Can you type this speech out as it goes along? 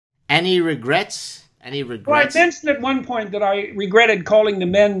Any regrets? Any Well, I regrets? mentioned at one point that I regretted calling the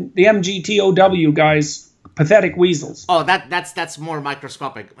men, the MGTOW guys, pathetic weasels. Oh, that's more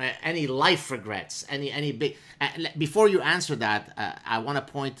microscopic. Any life regrets? Any big? Before you answer that, I want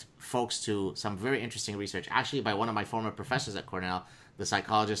to point folks to some very interesting research, actually by one of my former professors at Cornell, the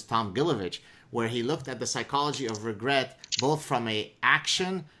psychologist Tom Gilovich, where he looked at the psychology of regret both from a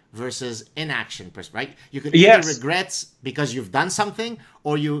action versus inaction perspective. Right? You could either regret because you've done something,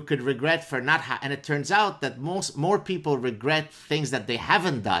 or you could regret for not. And it turns out that more people regret things that they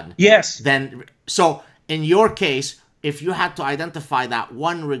haven't done. Yes. Than so. In your case, if you had to identify that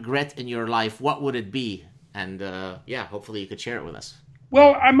one regret in your life, what would it be? And yeah, hopefully you could share it with us.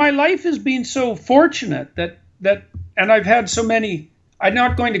 Well, my life has been so fortunate that and I've had so many. I'm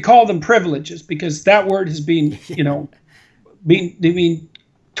not going to call them privileges because that word has been, you know, being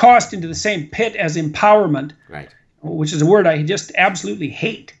tossed into the same pit as empowerment, right? Which is a word I just absolutely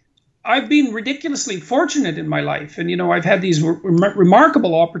hate. I've been ridiculously fortunate in my life, and you know, I've had these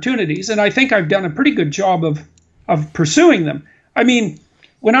remarkable opportunities, and I think I've done a pretty good job of pursuing them. I mean,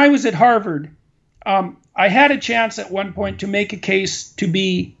 when I was at Harvard, I had a chance at one point to make a case to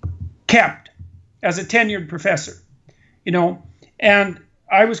be kept as a tenured professor, you know, and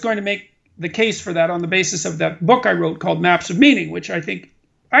I was going to make the case for that on the basis of that book I wrote called Maps of Meaning, which I think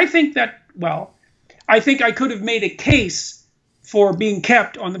I could have made a case for being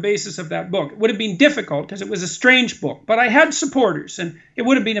kept on the basis of that book. It would have been difficult because it was a strange book, but I had supporters and it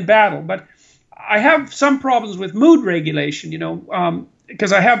would have been a battle. But I have some problems with mood regulation, you know,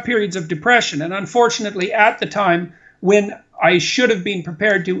 because I have periods of depression. And unfortunately, at the time when I should have been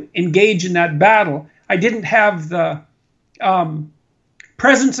prepared to engage in that battle, I didn't have the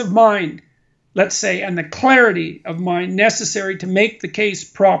presence of mind, let's say, and the clarity of mind necessary to make the case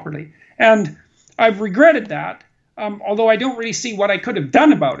properly. And I've regretted that. Although I don't really see what I could have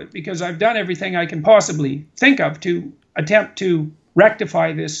done about it, because I've done everything I can possibly think of to attempt to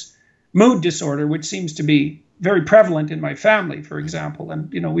rectify this mood disorder, which seems to be very prevalent in my family, for example.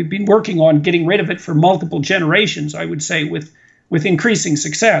 And, you know, we've been working on getting rid of it for multiple generations, I would say, with increasing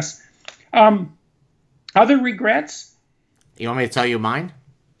success. Other regrets? You want me to tell you mine?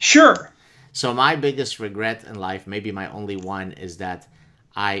 Sure. So my biggest regret in life, maybe my only one, is that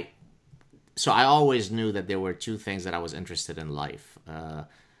I always knew that there were two things that I was interested in life.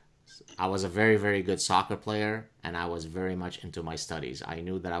 I was a very, very good soccer player, and I was very much into my studies. I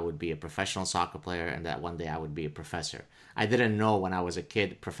knew that I would be a professional soccer player and that one day I would be a professor. I didn't know when I was a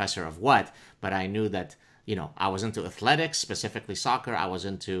kid professor of what, but I knew that, you know, I was into athletics, specifically soccer. I was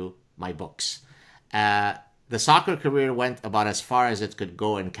into my books. The soccer career went about as far as it could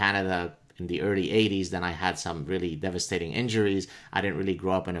go in Canada in the early 80s. Then I had some really devastating injuries. I didn't really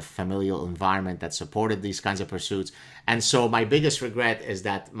grow up in a familial environment that supported these kinds of pursuits. And so my biggest regret is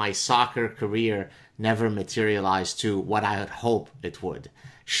that my soccer career never materialized to what I had hoped it would.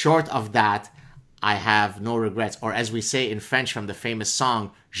 Short of that, I have no regrets. Or as we say in French from the famous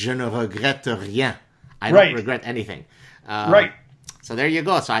song, je ne regrette rien. I don't regret anything. Right. So there you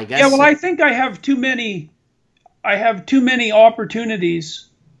go. So I guess... Yeah, well, I think I have too many opportunities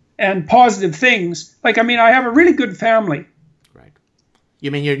and positive things. Like, I mean, I have a really good family. Right. You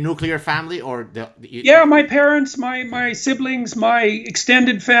mean your nuclear family or yeah, my parents, my siblings, my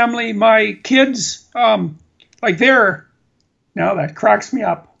extended family, my kids, like they're... Now that cracks me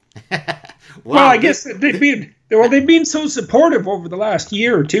up. Well, I guess they've been so supportive over the last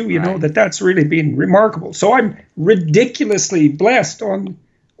year or two, you know, that's really been remarkable. So I'm ridiculously blessed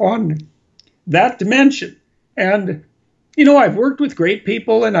on that dimension. And you know, I've worked with great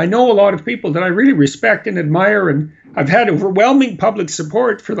people, and I know a lot of people that I really respect and admire, and I've had overwhelming public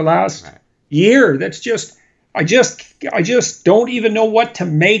support for the last year. That's just, I just don't even know what to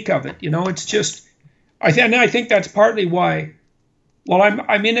make of it. You know, it's just, I think that's partly why, well,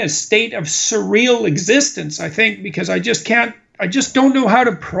 I'm in a state of surreal existence, I think, because I just don't know how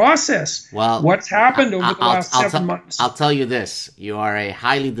to process what's happened over the last 7 months. I'll tell you this, you are a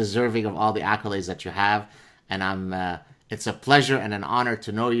highly deserving of all the accolades that you have, and it's a pleasure and an honor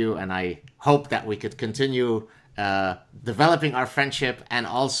to know you, and I hope that we could continue developing our friendship and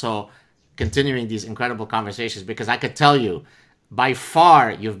also continuing these incredible conversations, because I could tell you, by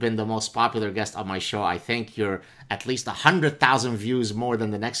far, you've been the most popular guest on my show. I think you're at least 100,000 views more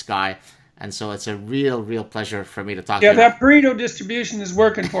than the next guy, and so it's a real pleasure for me to talk to you. Yeah, that burrito distribution is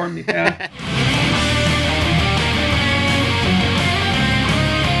working for me, man.